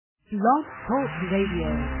Blog Talk Radio.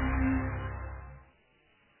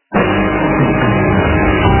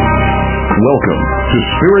 Welcome to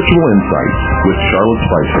Spiritual Insights with Charlotte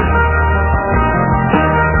Spicer.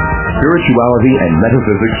 Spirituality and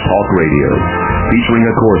Metaphysics Talk Radio, featuring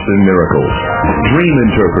A Course in Miracles, dream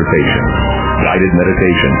interpretation, guided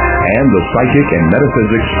meditation, and the psychic and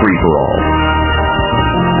metaphysics free-for-all.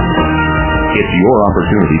 It's your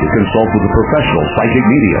opportunity to consult with a professional psychic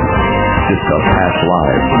medium, discuss past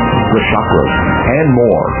lives, the chakras, and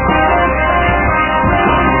more.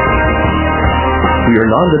 We are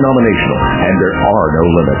non-denominational, and there are no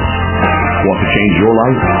limits. Want to change your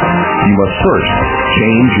life? You must first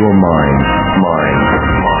change your mind.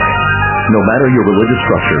 No matter your religious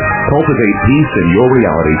structure, cultivate peace in your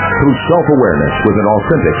reality through self-awareness with an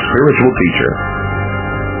authentic spiritual teacher.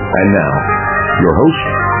 And now, your host,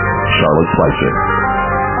 Charlotte Spicer.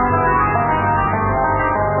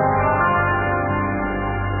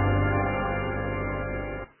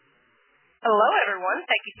 Hello, everyone.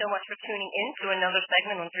 Thank you so much for tuning in to another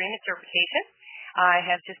segment on Dream Interpretation. I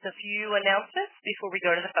have just a few announcements before we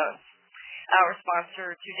go to the phones. Our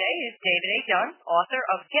sponsor today is David A. Dunn, author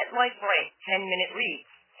of Get Life Right, 10-Minute Reads.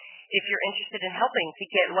 If you're interested in helping to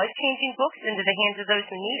get life-changing books into the hands of those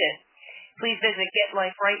who need it, please visit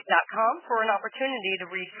GetLifeRight.com for an opportunity to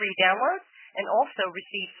read free downloads and also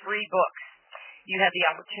receive free books. You have the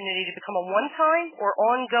opportunity to become a one-time or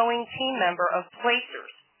ongoing team member of Placers.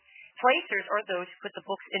 Placers are those who put the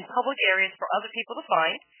books in public areas for other people to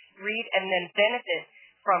find, read, and then benefit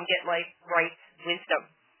from Get Life Right's wisdom.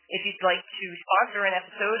 If you'd like to sponsor an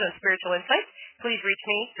episode of Spiritual Insights, please reach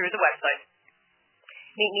me through the website.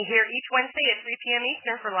 Meet me here each Wednesday at 3 p.m.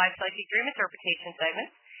 Eastern for live psychic dream interpretation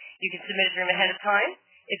segments. You can submit a dream ahead of time.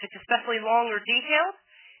 If it's especially long or detailed,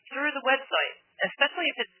 through the website. Especially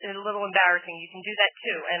if it's a little embarrassing, you can do that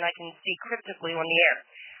too, and I can speak cryptically on the air.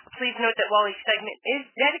 Please note that while each segment is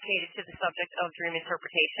dedicated to the subject of dream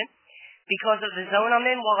interpretation, because of the zone I'm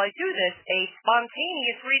in while I do this, a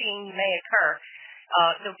spontaneous reading may occur,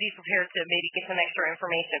 so be prepared to maybe get some extra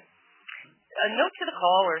information. A note to the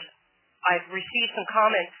callers, I've received some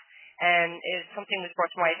comments, and something was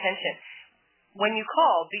brought to my attention. When you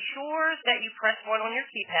call, be sure that you press 1 on your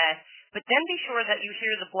keypad, but then be sure that you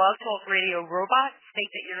hear the Blog Talk Radio robot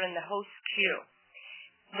state that you're in the host queue.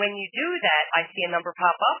 When you do that, I see a number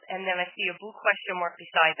pop up, and then I see a blue question mark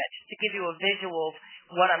beside that, just to give you a visual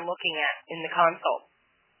of what I'm looking at in the console.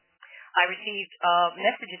 I received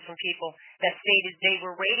messages from people that stated they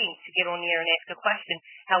were waiting to get on the air and ask a question.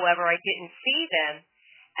 However, I didn't see them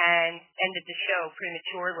and ended the show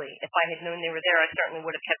prematurely. If I had known they were there, I certainly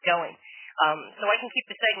would have kept going. So I can keep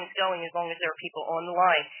the segments going as long as there are people on the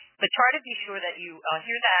line. But try to be sure that you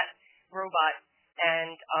hear that robot.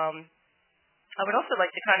 And I would also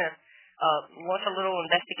like to kind of launch a little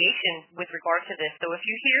investigation with regard to this. So if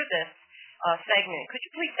you hear this segment, could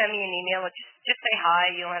you please send me an email? Just say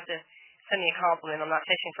hi. You don't have to send me a compliment. I'm not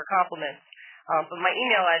fishing for compliments. But my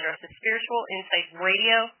email address is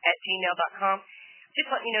spiritualinsightsradio@gmail.com. Just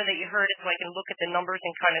let me know that you heard it so I can look at the numbers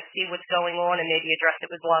and kind of see what's going on and maybe address it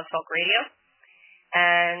with Blog Talk Radio.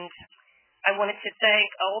 And I wanted to thank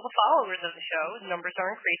all the followers of the show. The numbers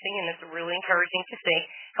are increasing, and it's really encouraging to see.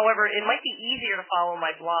 However, it might be easier to follow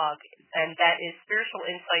my blog, and that is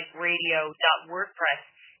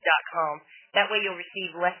spiritualinsightsradio.wordpress.com. That way you'll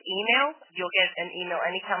receive less email. You'll get an email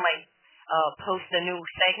anytime I post a new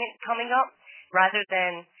segment coming up, rather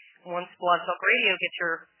than once Blog Talk Radio gets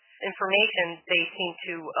your information, they seem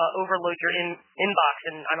to overload your inbox,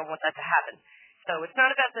 and I don't want that to happen. So it's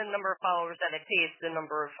not about the number of followers that I see, it's the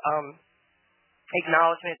number of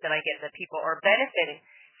acknowledgement that I get that people are benefiting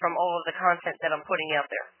from all of the content that I'm putting out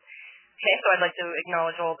there. Okay, so I'd like to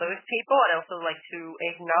acknowledge all those people. I'd also like to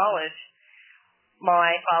acknowledge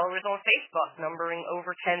my followers on Facebook, numbering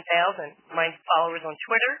over 10,000. My followers on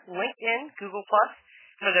Twitter, LinkedIn, Google+.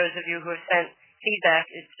 For those of you who have sent feedback,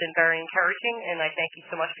 it's been very encouraging, and I thank you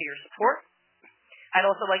so much for your support. I'd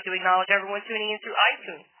also like to acknowledge everyone tuning in through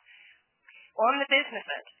iTunes. On the business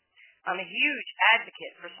end, I'm a huge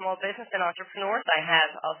advocate for small business and entrepreneurs. I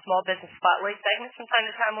have a small business spotlight segment from time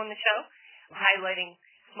to time on the show, highlighting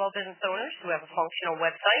small business owners who have a functional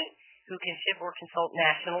website, who can ship or consult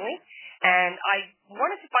nationally. And I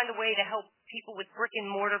wanted to find a way to help people with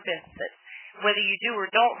brick-and-mortar businesses, whether you do or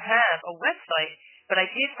don't have a website. But I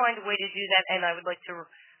did find a way to do that, and I would like to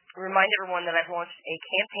remind everyone that I've launched a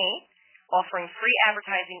campaign offering free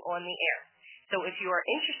advertising on the air. So if you are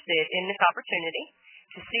interested in this opportunity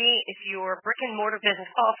to see if your brick-and-mortar business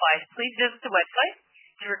qualifies, please visit the website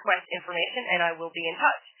to request information, and I will be in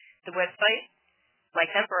touch. The website My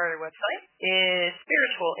temporary website is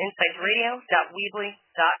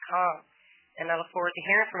spiritualinsightsradio.weebly.com. And I look forward to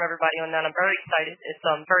hearing from everybody on that. I'm very excited. It's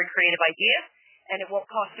a very creative idea, and it won't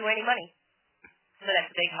cost you any money. So that's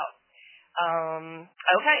a big help.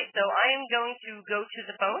 Okay, so I am going to go to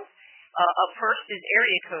the phones. Up first is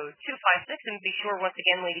area code 256, and be sure, once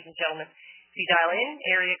again, ladies and gentlemen, if you dial in,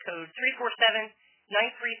 area code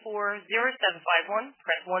 347-934-0751,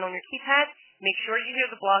 press 1 on your keypad. Make sure you hear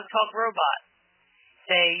the Blog Talk robot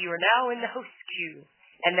say, "You are now in the host queue,"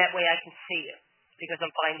 and that way I can see you, because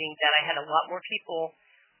I'm finding that I had a lot more people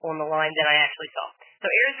on the line than I actually saw.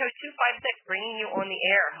 So area code 256, bringing you on the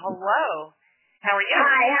air. Hello. How are you?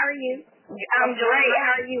 Hi, how are you? I'm great.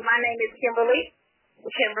 How are you? My name is Kimberly.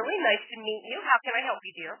 Kimberly, nice to meet you. How can I help you,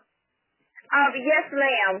 dear? Yes,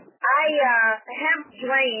 ma'am. I have a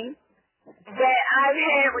dream that I've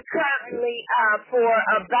had recurrently for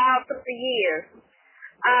about 3 years.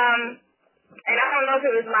 And I don't know if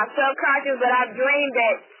it was my subconscious, but I've dreamed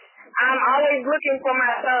that I'm always looking for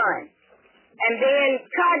my son. And then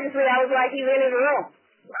consciously, I was like, he's in his room.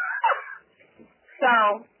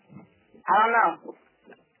 So, I don't know.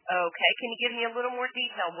 Okay, can you give me a little more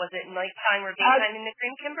detail? Was it nighttime or daytime in the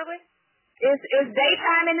dream, Kimberly? It's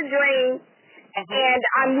daytime in the dream, and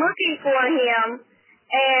I'm looking for him,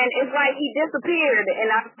 and it's like he disappeared,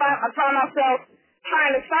 and I found myself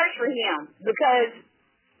trying to search for him because,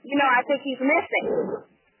 I think he's missing.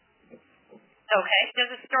 Okay,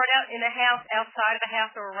 does it start out in a house, outside of the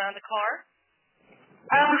house, or around a car?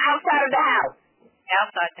 Outside of the house.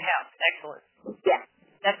 Outside the house, excellent. Yeah.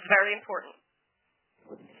 That's very important.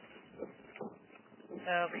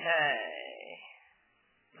 Okay.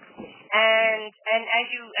 And as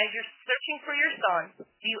you're searching for your son,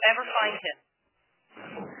 do you ever find him?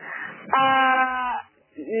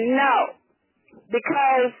 No.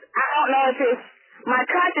 Because I don't know if it's my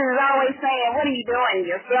conscience is always saying, "What are you doing?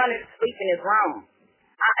 Your son is asleep in his room."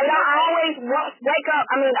 I always wake up.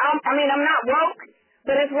 I'm not woke,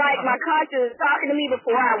 but it's like my conscience is talking to me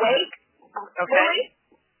before I wake. Okay. Really?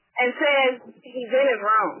 And says he's in his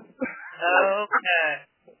room. Okay.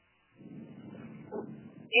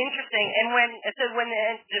 Interesting. And when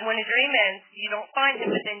the dream ends, you don't find him,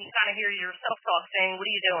 but then you kind of hear your self-talk saying, "What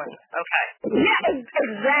are you doing?" Okay. Yeah,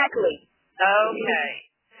 exactly.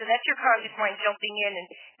 Okay. So that's your conscious mind jumping in, and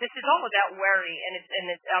this is all about worry. And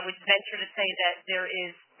I would venture to say that there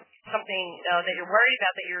is something that you're worried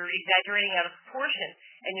about, that you're exaggerating out of proportion,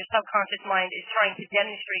 and your subconscious mind is trying to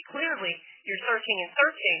demonstrate clearly you're searching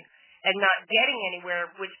and not getting anywhere,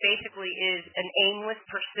 which basically is an aimless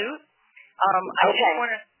pursuit.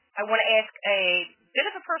 I want to ask a bit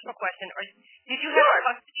of a personal question. Did you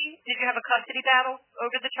have a custody battle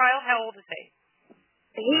over the child? How old is he?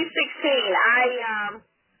 He's 16.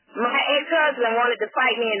 My ex-husband wanted to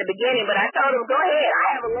fight me in the beginning, but I told him, "Go ahead.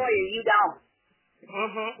 I have a lawyer. You don't."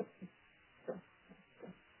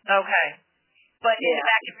 Okay. But in the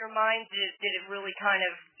back of your mind, did it really kind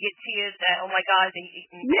of get to you that, oh my God,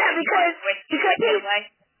 because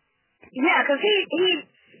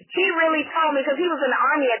he really told me, because he was in the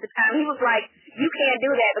Army at the time, he was like, "You can't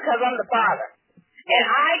do that because I'm the father." And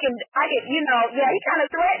I can, he kind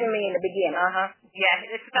of threatened me in the beginning. Yeah,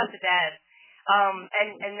 it's about the dad.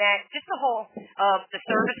 And that, just the whole, the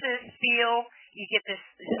services feel, you get this,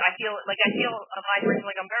 I feel a vibration,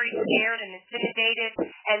 like I'm very scared and intimidated,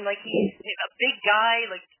 and like he's a big guy,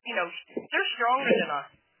 like, they're stronger than us.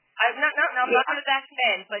 I'm not going to bash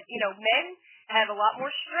men, but, men have a lot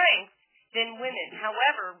more strength than women.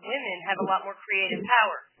 However, women have a lot more creative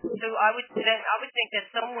power. So I would think that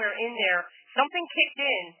somewhere in there, something kicked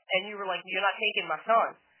in, and you were like, "You're not taking my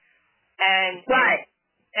son."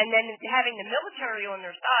 And then having the military on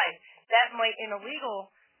their side, that might, in a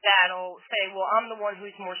legal battle, say, "Well, I'm the one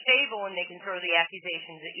who's more stable," and they can throw the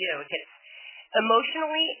accusations at you.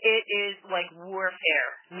 Emotionally, it is like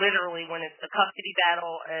warfare, literally, when it's a custody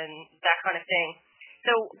battle and that kind of thing.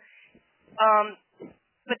 So,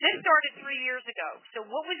 but this started 3 years ago. So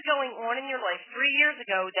what was going on in your life 3 years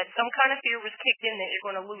ago that some kind of fear was kicked in that you're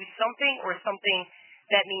going to lose something, or something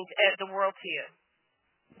that means the world to you?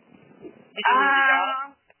 Did you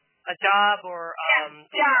lose a job or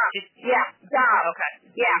job? Job.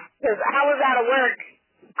 Okay. Yeah, because I was out of work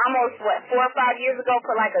almost 4 or 5 years ago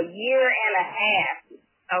for like a year and a half.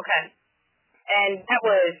 Okay. And that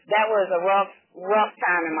was a rough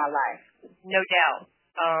time in my life. No doubt.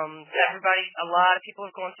 Everybody, a lot of people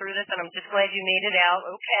have gone through this, and I'm just glad you made it out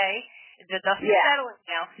okay. The dust is settling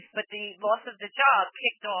now, but the loss of the job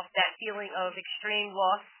kicked off that feeling of extreme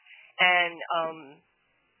loss and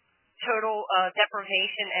total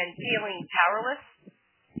deprivation and feeling powerless,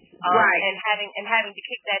 right? And having to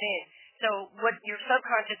kick that in. So what your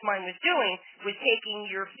subconscious mind was doing was taking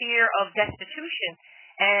your fear of destitution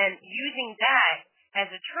and using that as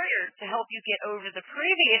a trigger to help you get over the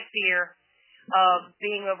previous fear of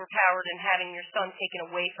being overpowered and having your son taken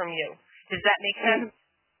away from you. Does that make sense?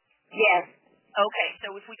 Yes. Okay,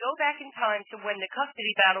 so if we go back in time to when the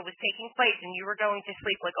custody battle was taking place and you were going to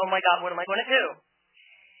sleep like, oh my God, what am I going to do?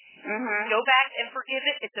 Go back and forgive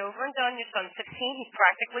it. It's over and done. Your son's 16. He's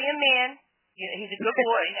practically a man. He's a good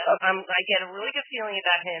boy. I get a really good feeling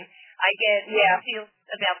about him. I get a feel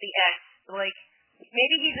about the ex. Like,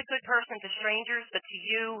 maybe he's a good person to strangers, but to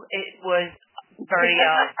you, it was very,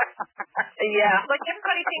 like,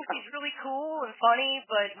 everybody thinks he's really cool and funny,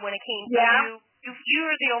 but when it came to you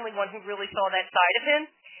were the only one who really saw that side of him,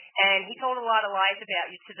 and he told a lot of lies about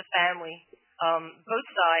you to the family, both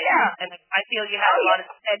sides, and I feel you have a lot of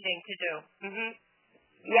defending to do.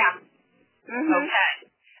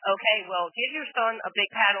 Okay, well, give your son a big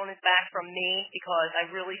pat on his back from me, because I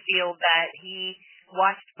really feel that he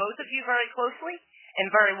watched both of you very closely and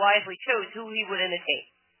very wisely chose who he would imitate.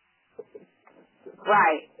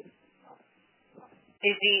 Right.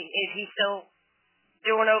 Is he still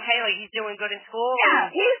doing okay? Like, he's doing good in school?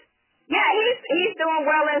 He's doing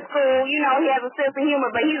well in school. You know, he has a sense of humor,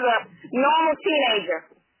 but he's a normal teenager.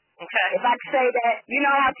 Okay. If I could say that, you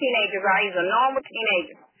know how teenagers are. He's a normal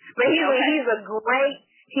teenager, but he's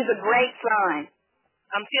a great son.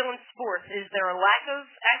 I'm feeling sports. Is there a lack of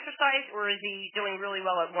exercise, or is he doing really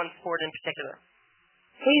well at one sport in particular?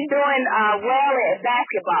 He's doing well at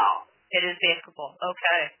basketball. It is basketball.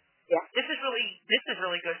 Okay. Yeah. This is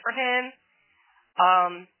really good for him.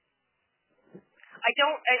 I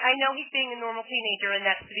know he's being a normal teenager, and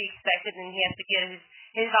that's to be expected, and he has to get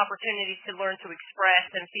his opportunities to learn to express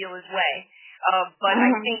and feel his way. But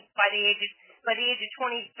I think by the age of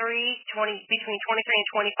 23, between 23 and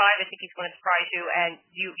 25, I think he's going to surprise you, and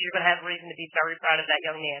you're going to have reason to be very proud of that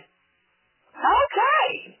young man.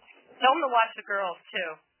 Okay. Tell him to watch the girls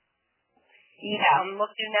too. Yeah. I'm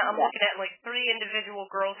looking at like 3 individual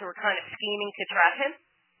girls who are kind of scheming to trap him.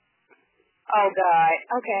 Oh God.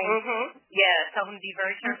 Okay. Yeah. Tell him to be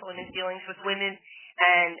very careful in his dealings with women,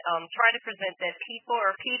 and try to present that people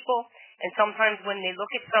are people, and sometimes when they look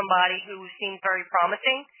at somebody who seems very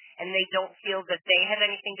promising and they don't feel that they have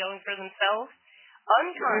anything going for themselves,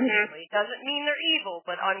 unconsciously, doesn't mean they're evil,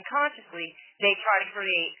 but unconsciously they try to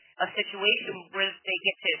create a situation where they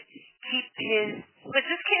get to keep but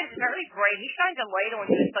this kid is very bright. He shines a light on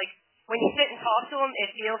you. It's like when you sit and talk to him,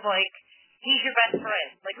 it feels like he's your best friend.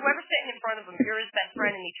 Like whoever's sitting in front of him, you're his best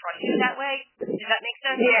friend, and he trusts you that way. Does that make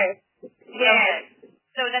sense? Yes. Okay.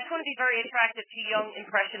 So that's going to be very attractive to young,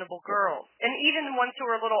 impressionable girls, and even the ones who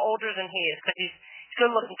are a little older than he is, because he's a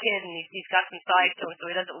good-looking kid and he's got some size to him, so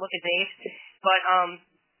he doesn't look his age. But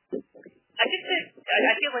I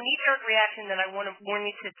feel a knee-jerk reaction that I want to warn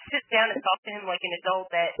you to sit down and talk to him like an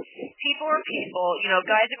adult, that people are people. You know,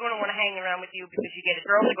 guys are going to want to hang around with you because you get it.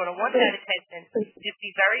 Girls are going to want that attention. Just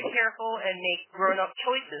be very careful and make grown-up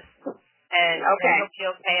choices. And it'll be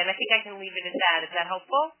okay. And I think I can leave it at that. Is that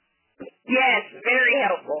helpful? Yes, very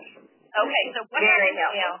helpful. Okay, so what happens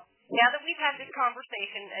now that we've had this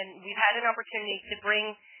conversation and we've had an opportunity to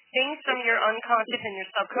bring things from your unconscious and your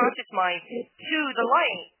subconscious mind to the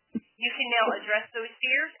light, you can now address those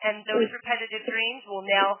fears, and those repetitive dreams will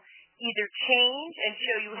now either change and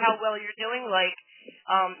show you how well you're doing, like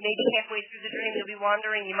maybe halfway through the dream you'll be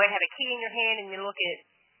wandering, you might have a key in your hand and you look at,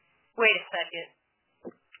 wait a second,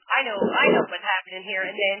 I know what's happening here,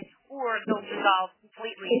 and then, or they'll dissolve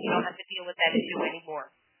completely and you don't have to deal with that issue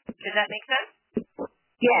anymore. Does that make sense?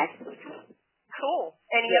 Yes. Cool.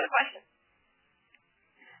 Any other questions?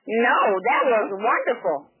 No, that was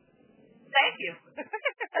wonderful. Thank you.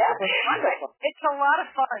 That was wonderful. It's a lot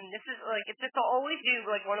of fun. This is I'll always do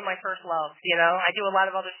like one of my first loves, you know. I do a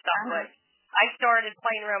lot of other stuff, but I started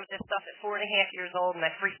playing around with this stuff at 4.5 years old, and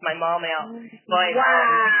I freaked my mom out. But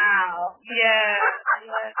wow. Yeah.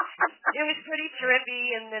 It was pretty trippy,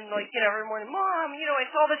 and then every morning, Mom, I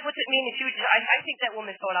saw this. What's it mean? And she would. I think that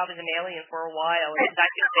woman thought I was an alien for a while. It was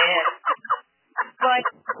actually bad. But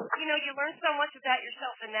you learn so much about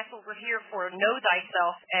yourself, and that's what we're here for. Know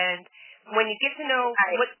thyself, and when you get to know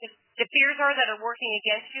what the fears are that are working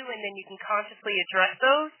against you, and then you can consciously address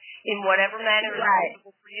those in whatever manner is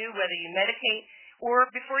possible for you, whether you meditate or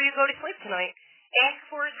before you go to sleep tonight, ask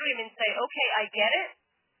for a dream and say, okay, I get it.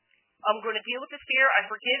 I'm going to deal with this fear. I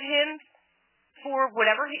forgive him for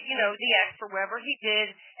whatever, the ex, for whatever he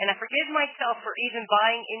did, and I forgive myself for even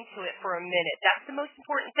buying into it for a minute. That's the most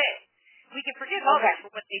important thing. We can forgive others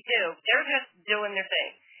for what they do. They're just doing their thing.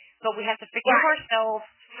 But we have to forgive ourselves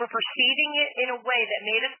for perceiving it in a way that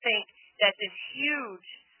made us think that this huge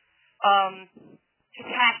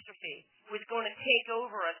catastrophe was going to take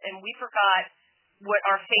over us, and we forgot what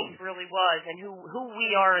our faith really was and who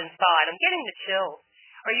we are inside. I'm getting the chills.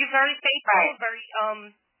 Are you very faithful, Right. very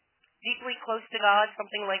deeply close to God,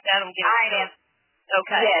 something like that? I'm getting I am. chills.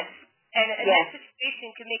 Okay. Yes. And Yes. that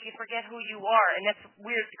situation can make you forget who you are, and that's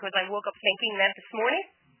weird because I woke up thinking that this morning.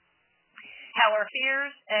 How our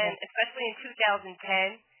fears, and especially in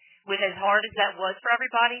 2010, with as hard as that was for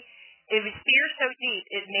everybody, it was fear so deep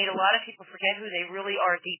it made a lot of people forget who they really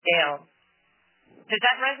are deep down. Does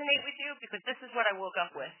that resonate with you? Because this is what I woke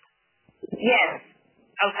up with. Yes.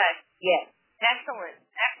 Okay. Yes. Excellent.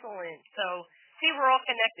 Excellent. So, see, we're all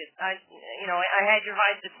connected. I had your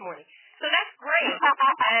vibes this morning. So that's great.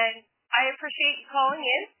 And I appreciate you calling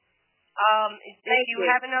in. If you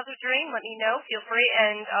have another dream, let me know. Feel free.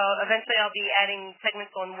 And eventually I'll be adding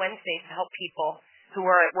segments on Wednesdays to help people who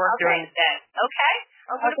are at work during the day. Okay?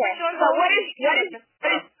 I'm going to put you on hold. What is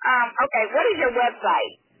your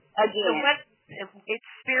website again? It's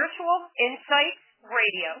Spiritual Insights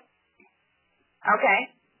Radio. Okay.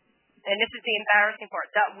 And this is the embarrassing part,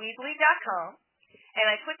 .weebly.com. And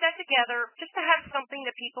I put that together just to have something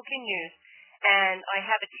that people can use. And I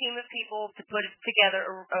have a team of people to put together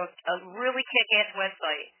a really kick-ass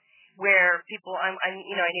website where people, I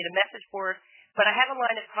need a message board, but I have a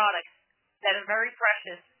line of products that are very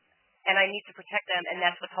precious, and I need to protect them, and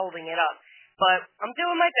that's what's holding it up. But I'm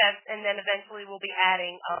doing my best, and then eventually we'll be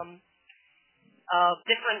adding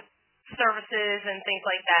different services and things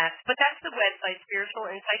like that. But that's the website,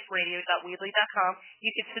 spiritualinsightsradio.weebly.com.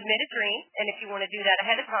 You can submit a dream, and if you want to do that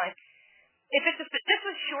ahead of time, this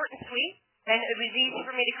was short and sweet, and it was easy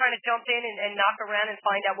for me to kind of jump in and knock around and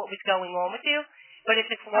find out what was going on with you. But if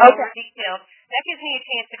it's long or detailed, that gives me a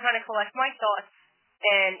chance to kind of collect my thoughts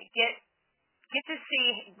and get to see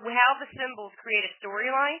how the symbols create a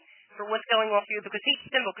storyline for what's going on for you, because each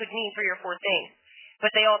symbol could mean 3 or 4 things, but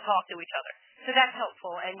they all talk to each other. So that's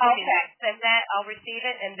helpful. And you can send that, I'll receive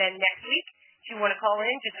it, and then next week, if you want to call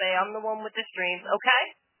in, just say, I'm the one with the dreams, okay?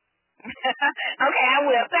 Okay, I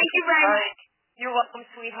will. Thank you very much. You're welcome,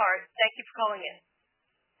 sweetheart. Thank you for calling in.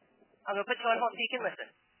 I'm going to put you on hold so you can listen.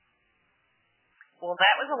 Well,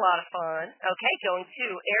 that was a lot of fun. Okay, going to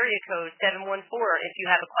area code 714 if you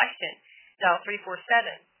have a question. Dial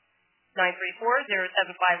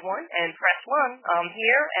 347-934-0751 and press 1. I'm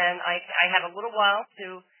here, and I have a little while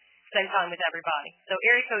to spend time with everybody. So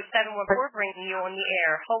area code 714 bringing you on the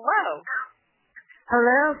air. Hello.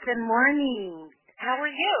 Hello, good morning. How are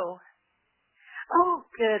you? Oh,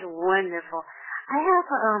 good, wonderful. I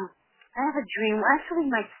have a dream. Actually,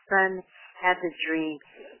 my son had the dream.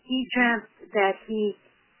 He dreamt that he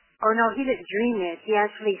didn't dream it. He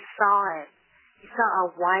actually saw it. He saw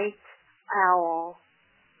a white owl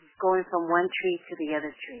going from one tree to the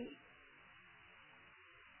other tree.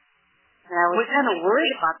 And I was kind of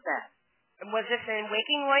worried about that. Was this in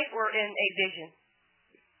waking life or in a vision?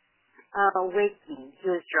 Waking. He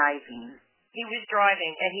was driving. He was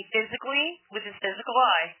driving, and he physically, with his physical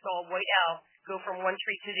eye, saw a white owl go from one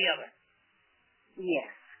tree to the other.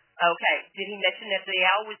 Yes. Okay. Did he mention that the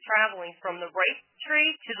owl was traveling from the right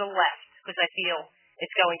tree to the left? Because I feel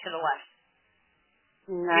it's going to the left.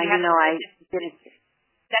 No, I didn't.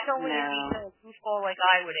 That's only a detail goofball like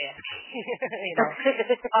I would ask.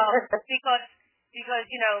 Because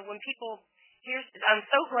when people I'm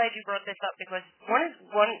so glad you brought this up, because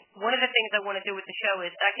one of the things I want to do with the show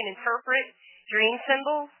is I can interpret dream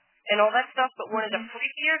symbols and all that stuff, but one of the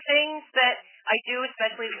freakier things that I do,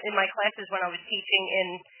 especially in my classes when I was teaching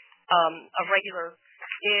in a regular,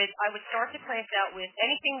 is I would start the class out with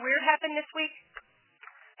anything weird happened this week,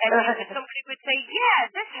 and somebody would say, yeah,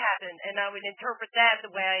 this happened, and I would interpret that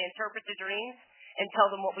the way I interpret the dreams and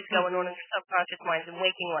tell them what was going on in their subconscious minds and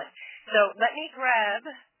waking life. So let me grab.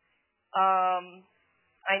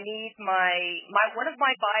 I need one of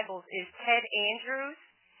my Bibles is Ted Andrews,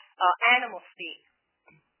 Animal Speak.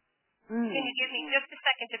 Can you give me just a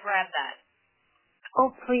second to grab that?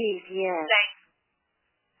 Oh, please, yes. Thanks.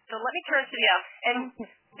 So let me turn to and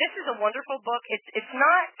this is a wonderful book. It's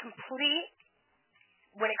not complete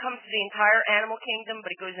when it comes to the entire animal kingdom,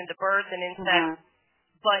 but it goes into birds and insects.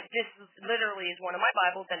 But this literally is one of my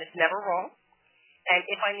Bibles, and it's never wrong. And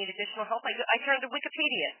if I need additional help, I turn to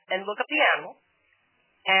Wikipedia and look up the animal.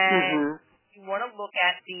 And you want to look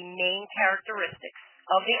at the main characteristics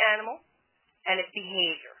of the animal and its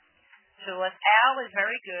behavior. So owl is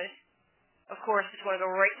very good. Of course, it's going to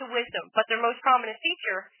go right to wisdom. But their most prominent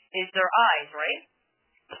feature is their eyes, right?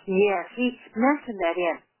 Yes, he mentioned that,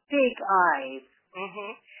 yes. Big eyes.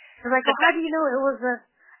 So like, how do you know it was an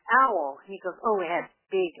owl? He goes, it had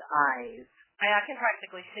big eyes. I can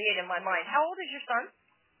practically see it in my mind. How old is your son?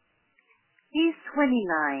 He's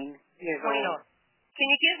 29 years 29. old. Can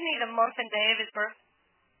you give me the month and day of his birth?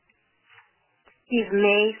 He's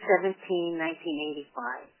May 17,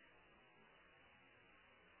 1985.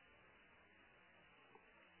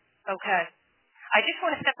 Okay. I just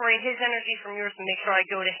want to separate his energy from yours and make sure I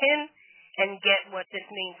go to him and get what this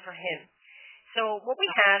means for him. So what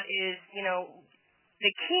we have is,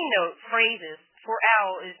 the keynote phrases for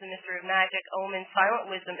Al is the mystery of magic, omen,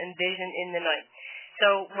 silent wisdom, and vision in the night.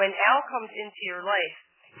 So when Al comes into your life,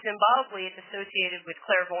 symbolically it's associated with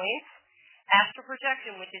clairvoyance, astral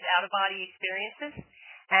projection, which is out-of-body experiences,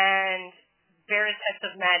 and various types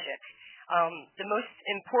of magic. The most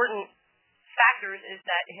important factors is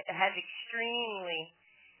that it has extremely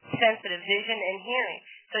sensitive vision and hearing.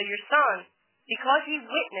 So your son, because he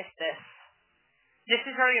witnessed this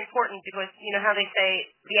is very important because you know how they say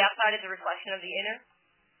the outside is a reflection of the inner?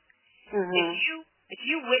 Mm-hmm. If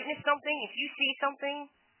you witness something, if you see something,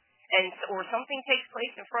 or something takes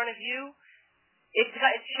place in front of you, it's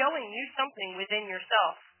showing you something within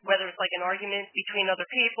yourself, whether it's like an argument between other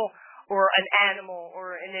people or an animal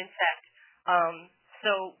or an insect.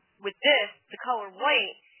 So with this, the color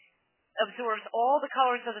white absorbs all the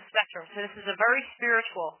colors of the spectrum. So this is a very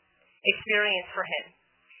spiritual experience for him.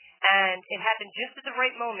 And it happened just at the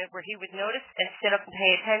right moment where he would notice and sit up and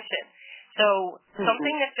pay attention. So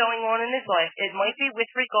something that's going on in his life, it might be with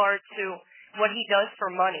regard to what he does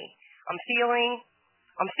for money. I'm feeling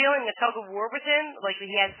a tug of war with him, like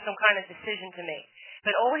he has some kind of decision to make.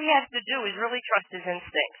 But all he has to do is really trust his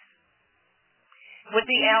instincts. What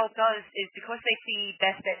the owl does is because they see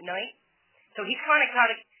best at night, so he's kind of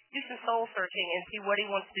got to do some soul searching and see what he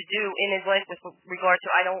wants to do in his life with regard to,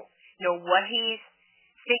 I don't know what he's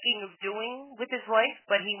thinking of doing with his life,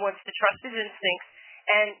 but he wants to trust his instincts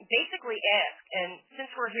and basically ask. And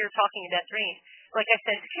since we're here talking about dreams, like I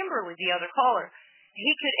said to Kimberly, the other caller,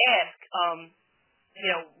 he could ask,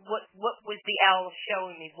 what was the owl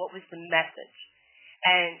showing me? What was the message?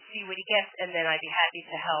 And see what he gets, and then I'd be happy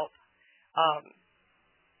to help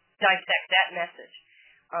dissect that message.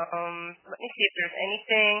 Let me see if there's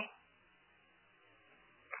anything.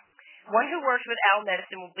 One who works with owl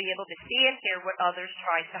medicine will be able to see and hear what others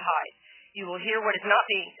try to hide. You will hear what is not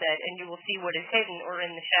being said, and you will see what is hidden or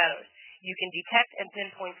in the shadows. You can detect and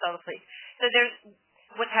pinpoint subtly. So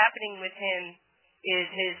what's happening with him is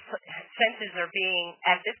his senses are being,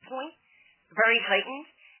 at this point, very heightened,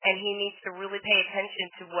 and he needs to really pay attention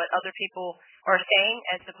to what other people are saying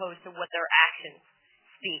as opposed to what their actions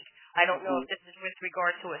speak. I don't know if this is with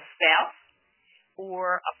regard to a spouse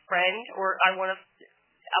or a friend, or I want to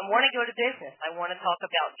go to business. I want to talk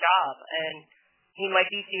about job, and he might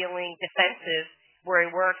be feeling defensive where he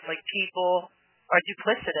works, like people are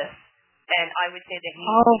duplicitous, and I would say that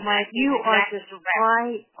you are just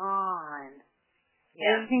right on.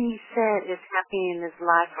 Yeah. Everything you said is happening in his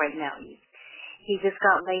life right now. He just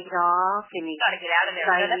got laid off, and he's got to get out of there.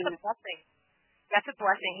 No, that's a blessing. That's a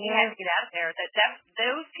blessing. He had to get out of there.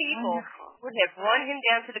 Those people would have run him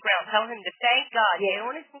down to the ground, tell him to thank God, get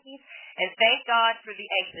on his knees, and thank God for the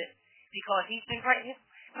exit, because he's been right.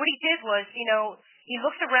 What he did was, he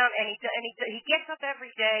looks around and he gets up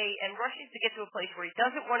every day and rushes to get to a place where he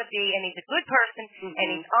doesn't want to be, and he's a good person, and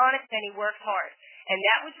he's honest, and he works hard. And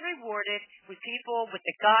that was rewarded with people with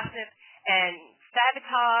the gossip and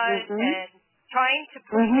sabotage and trying to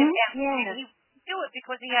put him out. And he wouldn't do it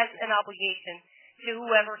because he has an obligation to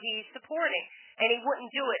whoever he's supporting. And he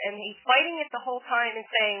wouldn't do it. And he's fighting it the whole time and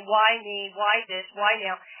saying, why me, why this, why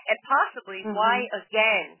now, and possibly why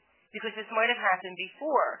again, because this might have happened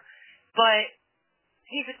before. But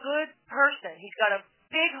he's a good person. He's got a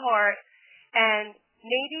big heart, and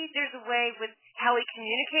maybe there's a way with how he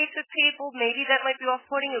communicates with people. Maybe that might be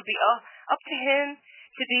off-putting. It would be up to him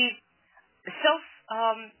to be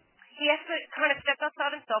he has to kind of step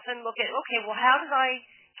outside himself and look at, okay, well, how did I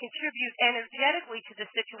contribute energetically to the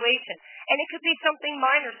situation? And it could be something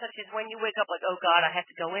minor, such as when you wake up like, oh, God, I have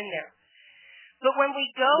to go in there. But when we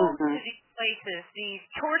go to these places, these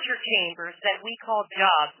torture chambers that we call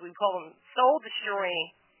jobs, we call them soul-destroying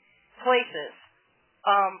places,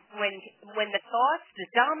 when the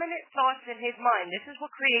dominant thoughts in his mind, this is what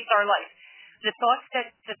creates our life, the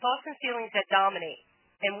thoughts and feelings that dominate.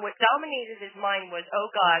 And what dominated his mind was, oh,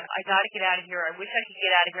 God, I got to get out of here. I wish I could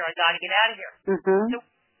get out of here. I got to get out of here.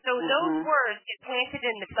 So those words get planted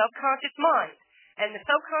in the subconscious mind. And the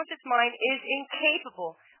subconscious mind is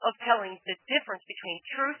incapable of telling the difference between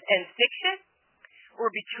truth and fiction,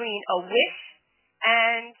 or between a wish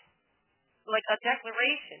and, like, a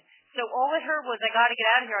declaration. So all it heard was, I got to get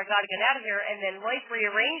out of here. I got to get out of here. And then life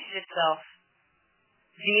rearranged itself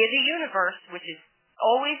via the universe, which is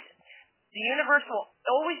always... The universe will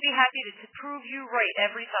always be happy to prove you right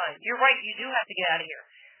every time. You're right. You do have to get out of here.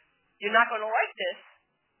 You're not going to like this.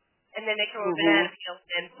 And then they throw a banana peel,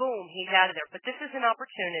 and boom, he's out of there. But this is an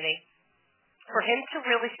opportunity for him to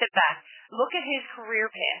really sit back, look at his career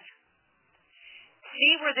path,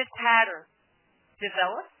 see where this pattern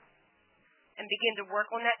develops, and begin to work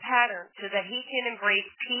on that pattern so that he can embrace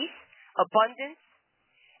peace, abundance,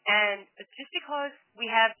 and just because we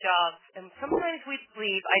have jobs, and sometimes we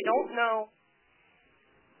believe, I don't know,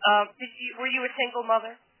 were you a single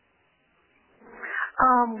mother?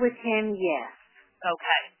 With him, yes.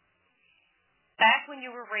 Okay. Back when you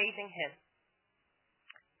were raising him,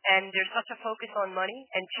 and there's such a focus on money,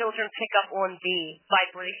 and children pick up on the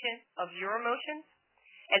vibration of your emotions,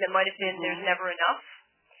 and it might have been there's never enough,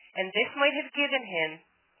 and this might have given him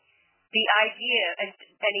the idea,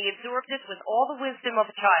 and he absorbed this with all the wisdom of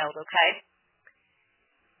a child, okay?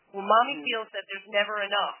 Well, mommy feels that there's never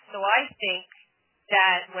enough, so I think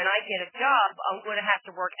that when I get a job, I'm going to have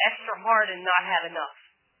to work extra hard and not have enough.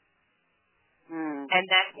 And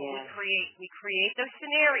that's what we create. We create those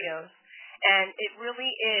scenarios, and it really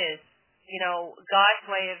is, God's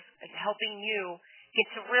way of helping you get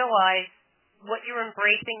to realize what you're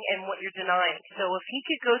embracing and what you're denying. So if he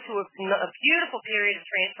could go through a beautiful period of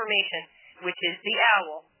transformation, which is the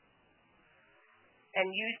owl, and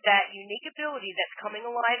use that unique ability that's coming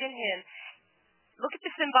alive in him, look at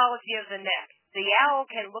the symbology of the neck. The owl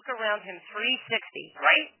can look around him 360,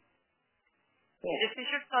 right? Yeah. This is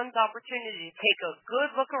your son's opportunity to take a good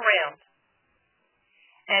look around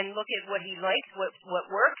and look at what he likes, what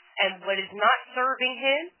works, and what is not serving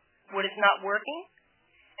him, what is not working,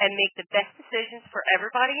 and make the best decisions for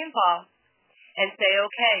everybody involved and say,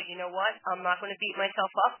 okay, you know what, I'm not going to beat myself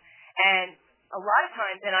up. And a lot of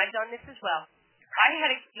times, and I've done this as well, I had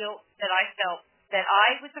a guilt that I felt that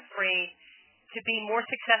I was afraid to be more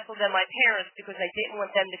successful than my parents because I didn't want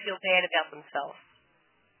them to feel bad about themselves.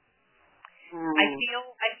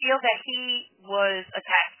 I feel that he was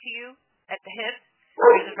attached to you at the hip.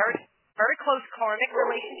 There's a very, very close karmic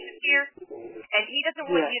relationship here, and he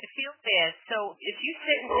doesn't want you to feel bad. So if you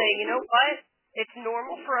sit and say, you know what, it's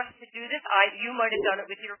normal for us to do this. You might have done it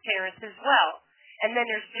with your parents as well. And then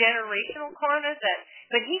there's generational karma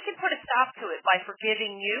but he can put a stop to it by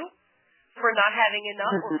forgiving you for not having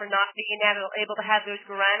enough or for not being able to have those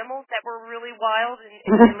garanimals that were really wild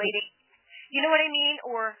and late. You know what I mean?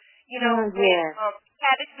 Or when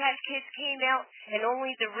Cabbage Patch Kids came out, and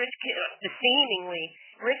only the rich kids, the seemingly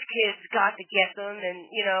rich kids, got to get them, and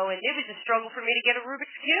it was a struggle for me to get a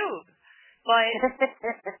Rubik's Cube. But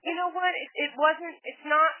you know what? It's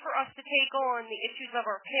not for us to take on the issues of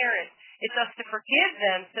our parents. It's us to forgive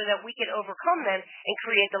them so that we can overcome them and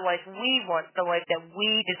create the life we want, the life that we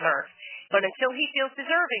deserve. But until he feels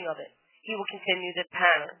deserving of it, he will continue the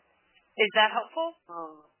pattern. Is that helpful?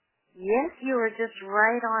 Yes, you were just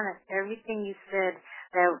right on it. Everything you said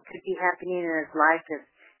that could be happening in his life is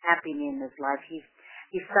happening in his life. He's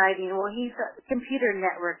deciding, he's a computer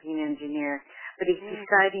networking engineer, but he's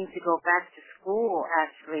deciding to go back to school,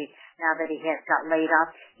 actually, now that he has got laid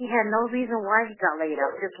off. He had no reason why he got laid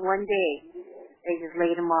off. Just one day, they just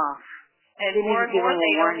laid him off. And more and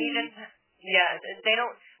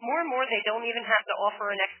more, they don't even have to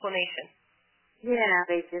offer an explanation. Yeah,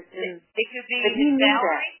 they just didn't. It could be his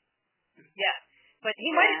salary. Yeah, but he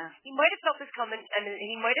might have felt this coming, and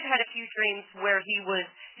he might have had a few dreams where he was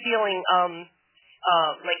feeling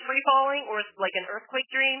like free falling, or like an earthquake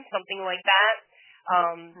dream, something like that.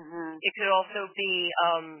 It could also be,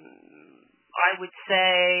 I would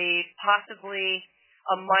say, possibly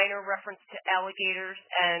a minor reference to alligators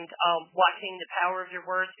and watching the power of your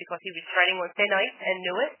words because he was treading on thin ice and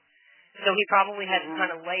knew it. So he probably had to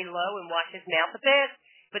kind of lay low and watch his mouth a bit.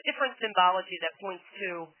 But different symbology that points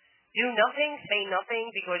to do nothing, say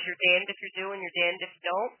nothing, because you're damned if you do and you're damned if you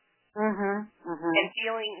don't. And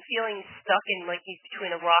feeling stuck in like he's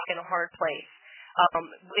between a rock and a hard place.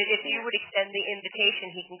 If you would extend the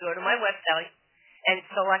invitation, he can go to my website and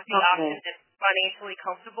select the option that's financially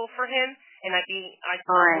comfortable for him, and I'm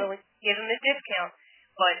willing to give him a discount.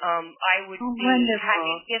 But I would be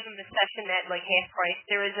happy to give him a session at like half price.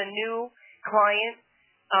 There is a new client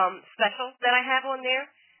special that I have on there,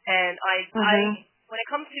 and I when it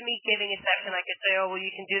comes to me giving a session, I could say, oh, well,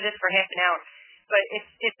 you can do this for half an hour. But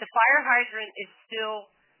if the fire hydrant is still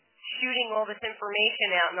shooting all this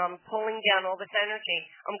information out and I'm pulling down all this energy,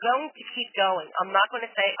 I'm going to keep going. I'm not going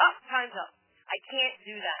to say, oh, time's up. I can't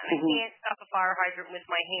do that. I can't stop a fire hydrant with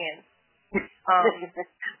my hands.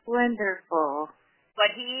 Wonderful.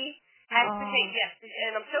 But he has to say yes,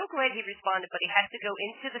 and I'm so glad he responded, but he has to go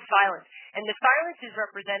into the silence. And the silence is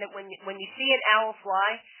represented when you see an owl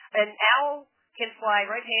fly. An owl can fly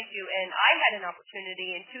right past you. And I had an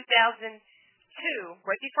opportunity in 2002,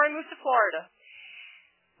 right before I moved to Florida.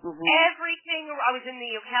 Everything, I was in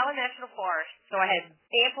the Ocala National Forest, so I had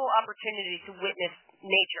ample opportunity to witness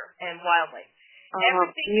nature and wildlife.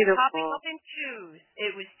 Everything was popping up in twos.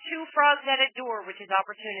 It was 2 frogs at a door, which is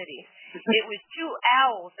opportunities. It was 2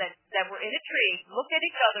 owls that were in a tree, looked at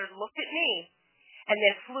each other, looked at me, and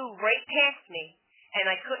then flew right past me, and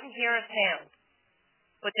I couldn't hear a sound.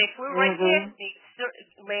 But they flew right past me,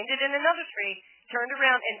 landed in another tree, turned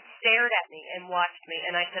around and stared at me and watched me.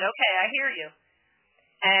 And I said, okay, I hear you.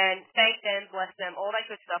 And thanked them, blessed them, all that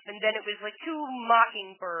good stuff. And then it was like 2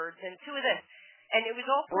 mockingbirds and 2 of this. And it was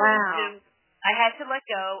all to, I had to let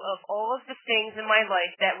go of all of the things in my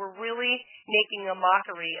life that were really making a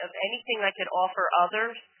mockery of anything I could offer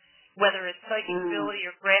others, whether it's psychic ability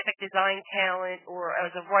or graphic design talent or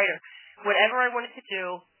as a writer. Whatever I wanted to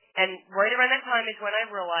do. And right around that time is when I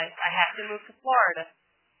realized I have to move to Florida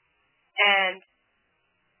and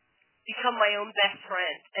become my own best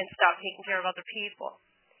friend and stop taking care of other people.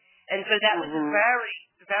 And so that was a very,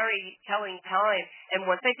 very telling time. And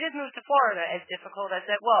once I did move to Florida, as difficult as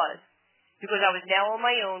that was, because I was now on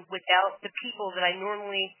my own without the people that I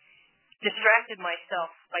normally distracted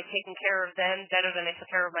myself by taking care of them better than I took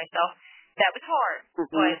care of myself, that was hard.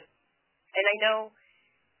 And I know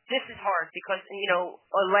this is hard because, you know,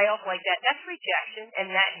 a layoff like that, that's rejection,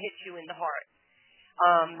 and that hits you in the heart.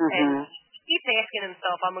 And he keeps asking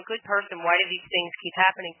himself, I'm a good person, why do these things keep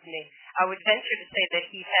happening to me? I would venture to say that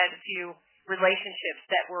he's had a few relationships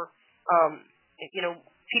that were, you know,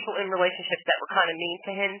 people in relationships that were kind of mean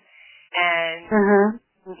to him, and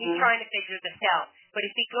he's trying to figure this out. But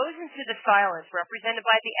if he goes into the silence represented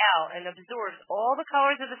by the owl and absorbs all the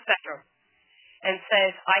colors of the spectrum and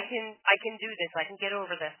says, I can do this, I can get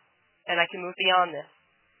over this, and I can move beyond this,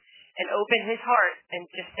 and open his heart and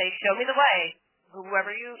just say, show me the way,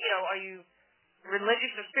 whoever you know, are you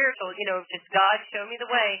religious or spiritual, you know, just God, show me the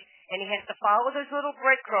way, and he has to follow those little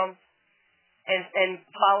breadcrumbs and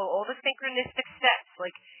follow all the synchronistic steps.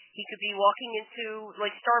 Like, he could be walking into,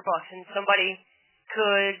 like, Starbucks, and somebody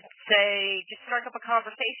could say, just strike up a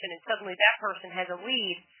conversation, and suddenly that person has a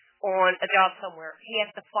lead on a job somewhere. He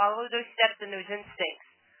has to follow those steps and those instincts.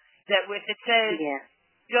 That if it says,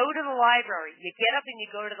 go to the library, you get up and you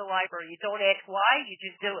go to the library. You don't ask why, you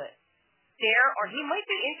just do it. Or he might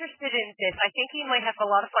be interested in this. I think he might have a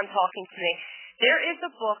lot of fun talking to me. There is a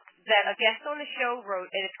book that a guest on the show wrote,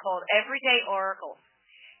 and it's called Everyday Oracles.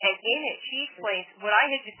 And in it, she explains what I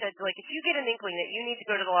had just said, like, if you get an inkling that you need to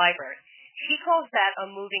go to the library, she calls that a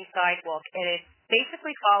moving sidewalk, and it's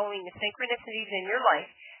basically following the synchronicities in your life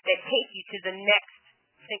that take you to the next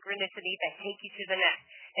synchronicity, that take you to the next.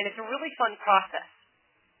 And it's a really fun process.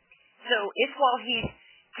 So it's while he's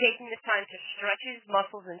taking the time to stretch his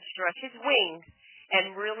muscles and stretch his wings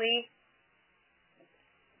and really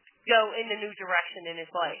go in a new direction in his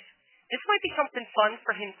life. This might be something fun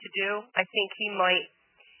for him to do. I think he might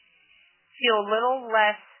feel a little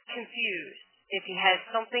less confused if he has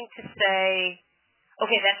something to say,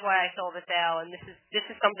 okay, that's why I saw this owl, and this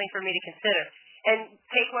is something for me to consider. And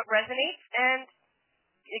take what resonates and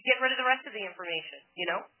get rid of the rest of the information, you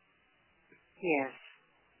know? Yes.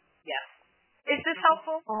 Yes. Is this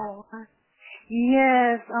helpful? Oh,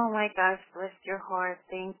 yes. Oh, my gosh. Bless your heart.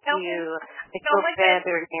 Thank you. I feel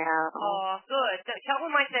better now. Oh, good. Tell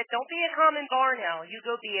him I said, don't be a common barn owl. You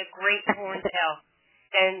go be a great horned owl.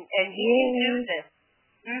 And he can do this.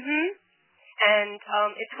 And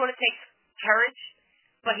it's going to take courage,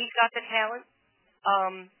 but he's got the talent.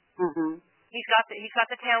 He's got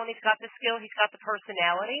the talent. He's got the skill. He's got the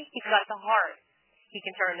personality. He's got the heart. He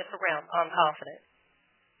can turn this around. I'm confident.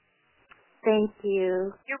 Thank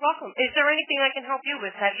you. You're welcome. Is there anything I can help you with?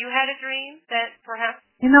 Have you had a dream that perhaps...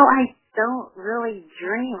 You know, I don't really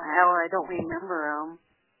dream, or I don't remember them.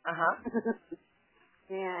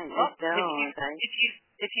 Yeah, I don't.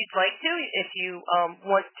 If you'd like to, if you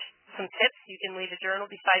want some tips, you can leave a journal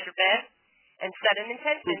beside your bed and set an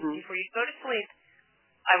intention before you go to sleep.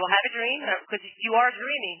 I will have a dream, because you are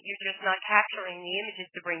dreaming. You're just not capturing the images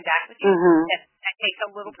to bring back with you. That takes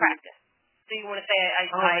a little practice. So you want to say,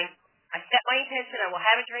 I set my intention, I will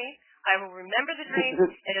have a dream, I will remember the dream,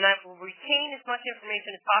 and then I will retain as much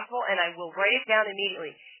information as possible, and I will write it down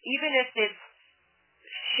immediately. Even if it's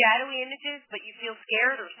shadowy images, but you feel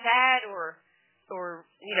scared or sad or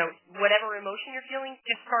you know, whatever emotion you're feeling,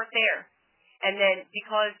 just start there. And then,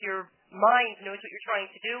 because your mind knows what you're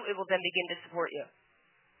trying to do, it will then begin to support you.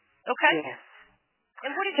 Okay? Yes.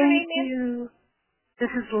 And what is your name, ma'am?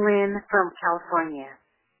 This is Lynn from California.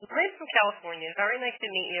 Lynn from California. Very nice to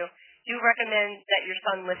meet you. Do recommend that your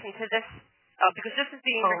son listen to this because this is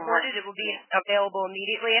being recorded. It will be available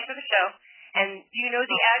immediately after the show. And do you know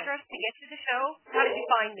the address to get to the show? How did you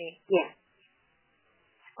find me? Yes.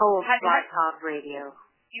 Oh, Blog Talk Radio.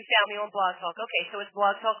 You found me on Blog Talk. Okay, so it's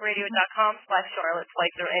blogtalkradio.com/Charlotte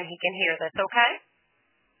Schweitzer, and he can hear this, okay?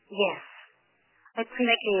 Yes. I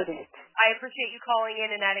appreciate it. I appreciate you calling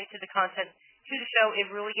in and adding to the content to the show.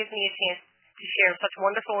 It really gives me a chance to share such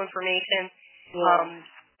wonderful information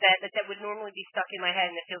that would normally be stuck in my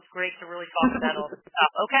head, and it feels great to really talk about all this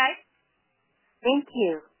stuff, okay? Thank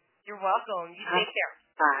you. You're welcome. You take care.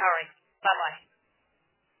 Bye. All right. Bye-bye.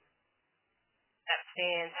 That's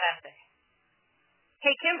fantastic.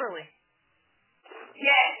 Hey, Kimberly.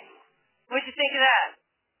 Yes. What'd you think of that?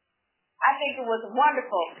 I think it was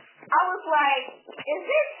wonderful. I was like, is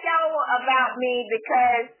this show about me?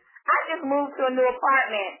 Because I just moved to a new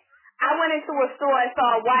apartment. I went into a store and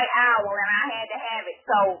saw a white owl, and I had to have it.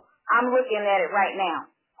 So I'm looking at it right now.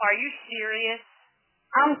 Are you serious?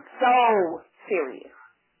 I'm so serious.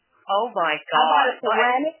 Oh, my God. I bought a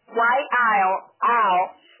ceramic white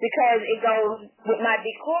owl because it goes with my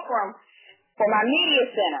decorum for my media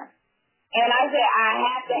center. And I said, I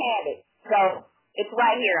have to have it. So it's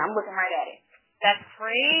right here. I'm looking right at it. That's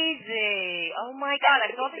crazy. Oh, my God. I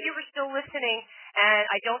thought that you were still listening, and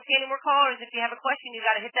I don't see any more callers. If you have a question, you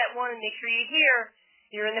got to hit that one and make sure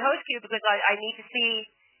you're in the host queue because I need to see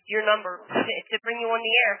your number to bring you on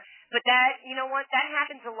the air. But that, you know what, that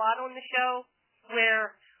happens a lot on the show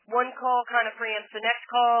where one call kind of preempts the next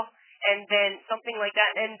call and then something like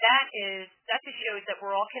that. And that just shows that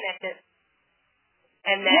we're all connected.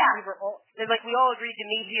 And that we all agreed to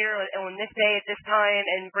meet here on this day at this time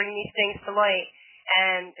and bring these things to light.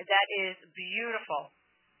 And that is beautiful.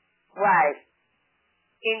 Right.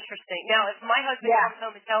 Interesting. Now, if my husband comes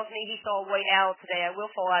home and tells me he saw a white owl today, I will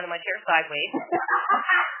fall out of my chair sideways.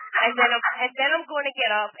 and then I'm going to get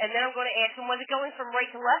up, and then I'm going to ask him, was it going from right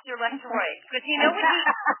to left or left to right? Because you know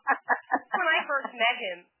when I first met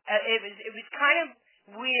him, it was kind of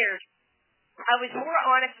weird. I was more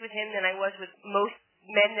honest with him than I was with most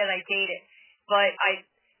men that I dated. But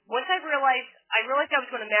once I realized I was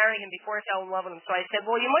going to marry him before I fell in love with him. So I said,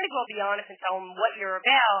 well, you might as well be honest and tell him what you're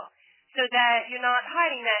about, so that you're not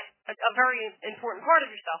hiding that a very important part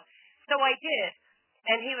of yourself. So I did.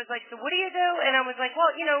 And he was like, so what do you do? And I was like,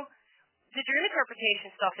 well, you know, the dream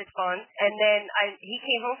interpretation stuff is fun. And then he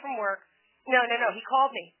came home from work. No. He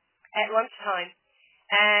called me at lunchtime.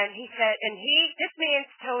 And he said, this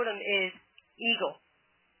man's totem is eagle.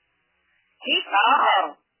 He said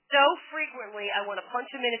that so frequently I want to punch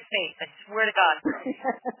him in his face. I swear to God.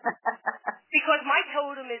 Because my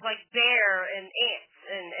totem is like bear and ants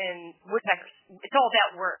and woodpeckers. It's all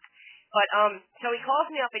about work. But so he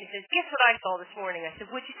calls me up and he says, guess what I saw this morning? I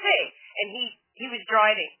said, what'd you see? And he was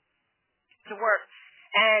driving to work.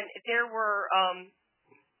 And there were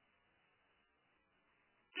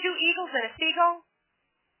two eagles and a seagull.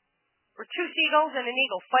 Or two seagulls and an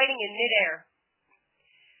eagle fighting in midair.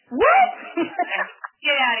 What?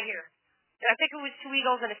 Get out of here. I think it was two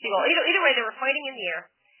eagles and a seagull. Either way, they were fighting in the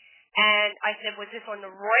air. And I said, was this on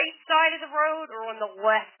the right side of the road or on the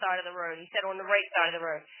left side of the road? He said, on the right side of the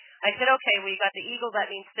road. I said, okay, well, you got the eagle,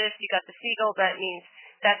 that means this. You got the seagull, that means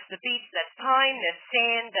that's the beach, that's time, that's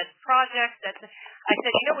sand, that's project. I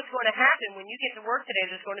said, you know what's going to happen when you get to work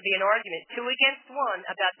today? There's going to be an argument, 2 against 1,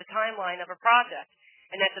 about the timeline of a project.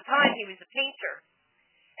 And at the time, he was a painter.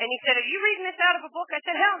 And he said, are you reading this out of a book? I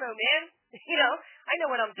said, hell no, man. You know, I know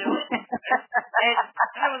what I'm doing. And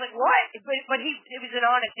I was like, what? But it was an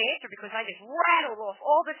honest answer because I just rattled off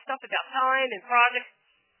all this stuff about time and projects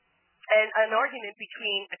and an argument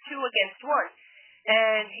between a 2 against 1.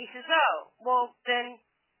 And he says, oh, well, then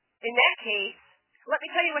in that case, let me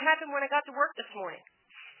tell you what happened when I got to work this morning.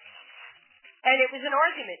 And it was an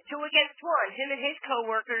argument, 2 against 1, him and his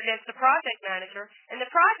coworker against the project manager. And the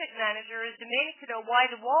project manager is demanding to know why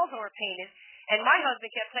the walls aren't painted. And my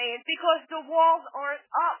husband kept saying, because the walls aren't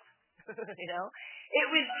up. You know? It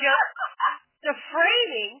was just the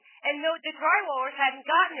framing, and no, the drywallers hadn't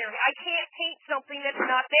gotten there. I can't paint something that's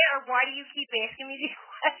not there. Why do you keep asking me these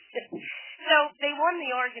questions? So they won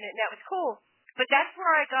the argument, and that was cool. But that's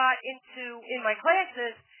where I got into, in my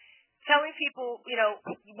classes, telling people, you know,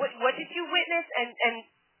 what did you witness? And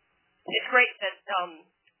it's great that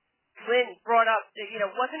Lynn brought up that, you know,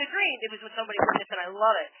 it wasn't a dream. It was what somebody witnessed, and I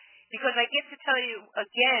love it. Because I get to tell you,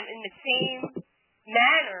 again, in the same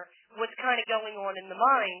manner, what's kind of going on in the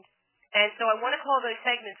mind. And so I want to call those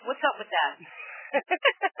segments, what's up with that?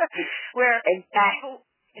 Where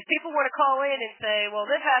if people want to call in and say, well,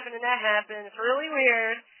 this happened and that happened, it's really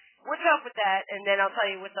weird, what's up with that? And then I'll tell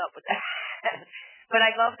you what's up with that. But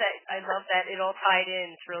I love that. I love that it all tied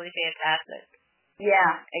in. It's really fantastic.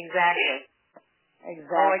 Yeah, exactly.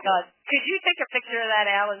 Exactly. Oh my God! Could you take a picture of that,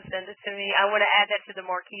 Al, and send it to me? I want to add that to the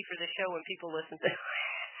marquee for the show when people listen to it.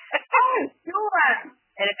 Oh, sure.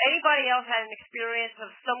 And if anybody else had an experience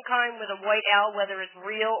of some kind with a white owl, whether it's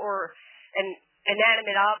real or an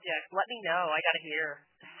inanimate object, let me know. I gotta hear.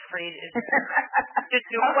 It's crazy. Just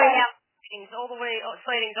do white owl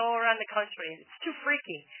sightings all around the country. It's too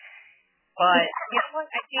freaky. But you know what?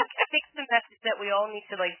 I think it's the message that we all need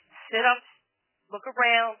to sit up, look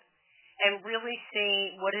around, and really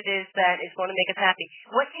see what it is that is going to make us happy.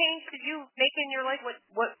 What change did you make in your life? What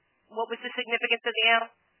was the significance of the owl?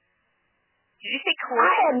 Did you say court?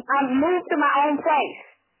 I moved to my own place.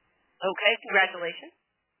 Okay, congratulations.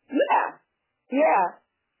 Yeah.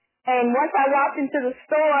 And once I walked into the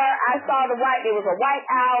store, I saw there was a white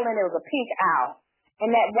owl and there was a pink owl.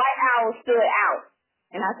 And that white owl stood out.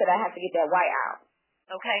 And I said, I have to get that white owl.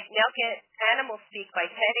 Okay, now get Animal Speak by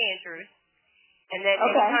Ted Andrews. And then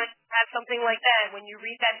anytime you have something like that, when you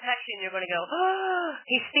read that section, you're going to go, oh,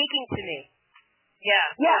 he's speaking to me.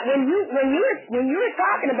 Yeah. Yeah, when you were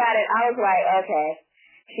talking about it, I was like, okay,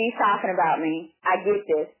 she's talking about me. I get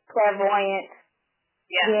this. Clairvoyant.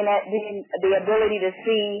 Yeah. Being the ability to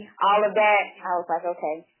see all of that, I was like,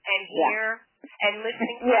 okay. And hear and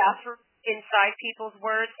listening to inside people's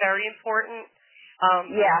words, very important.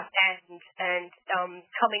 And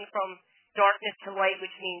coming from darkness to light,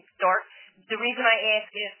 which means dark. The reason I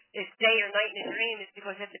ask if it's day or night in a dream is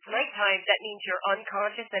because if it's nighttime, that means you're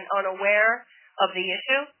unconscious and unaware of the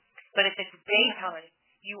issue. But if it's daytime,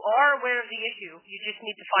 you are aware of the issue. You just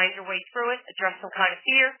need to find your way through it, address some kind of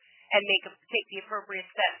fear, and take the appropriate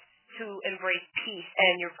steps to embrace peace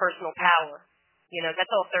and your personal power. You know, that's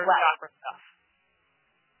all third chakra stuff.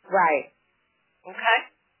 Right. Okay?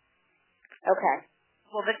 Okay.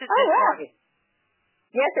 Well, this is right.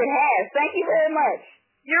 Yes, it has. Thank you very much.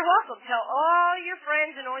 You're welcome. Tell all your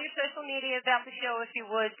friends and all your social media about the show if you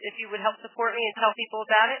would help support me and tell people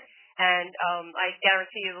about it. And I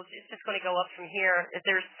guarantee you it's just going to go up from here.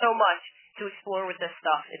 There's so much to explore with this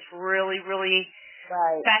stuff. It's really, really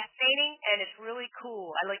fascinating, and it's really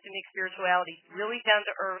cool. I like to make spirituality really down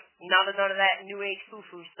to earth, none of that new age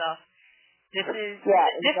foo-foo stuff. This is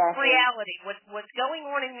reality. What's going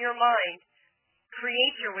on in your mind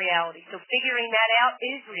creates your reality. So figuring that out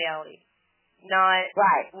is reality, not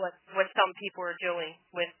what some people are doing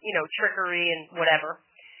with, trickery and whatever.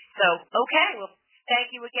 So, okay, well,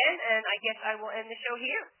 thank you again, and I guess I will end the show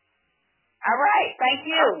here. All right, thank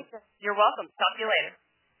you. You're welcome. Talk to you later.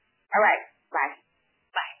 All right, bye.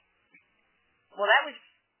 Bye. Well, that was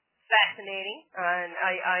fascinating, and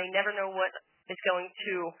I never know what is going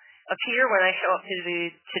to appear when I show up to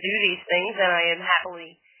do these things, and I am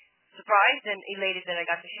happily surprised and elated that I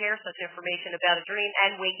got to share such information about a dream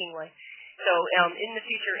and waking life. So in the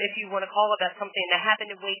future, if you want to call about something that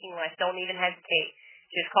happened in waking life, don't even hesitate.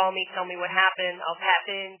 Just call me, tell me what happened. I'll tap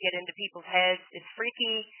in, get into people's heads. It's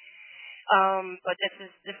freaky, but this is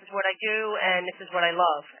what I do, and this is what I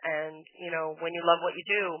love. And when you love what you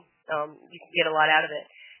do, you can get a lot out of it.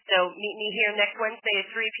 So meet me here next Wednesday at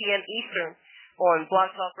 3 p.m. Eastern on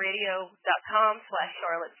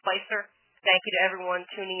blogtalkradio.com/Charlotte Spicer. Thank you to everyone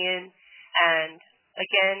tuning in. And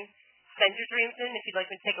again, send your dreams in. If you'd like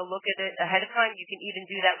me to take a look at it ahead of time, you can even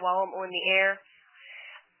do that while I'm on the air.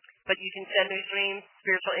 But you can send those dreams,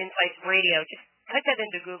 Spiritual Insights Radio. Just type that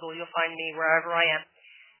into Google. You'll find me wherever I am.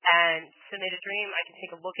 And submit a dream. I can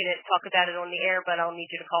take a look at it, talk about it on the air, but I'll need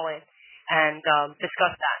you to call in and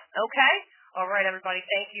discuss that. Okay? All right, everybody.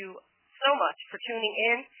 Thank you so much for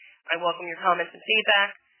tuning in. I welcome your comments and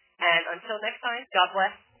feedback. And until next time, God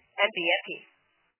bless and be at peace.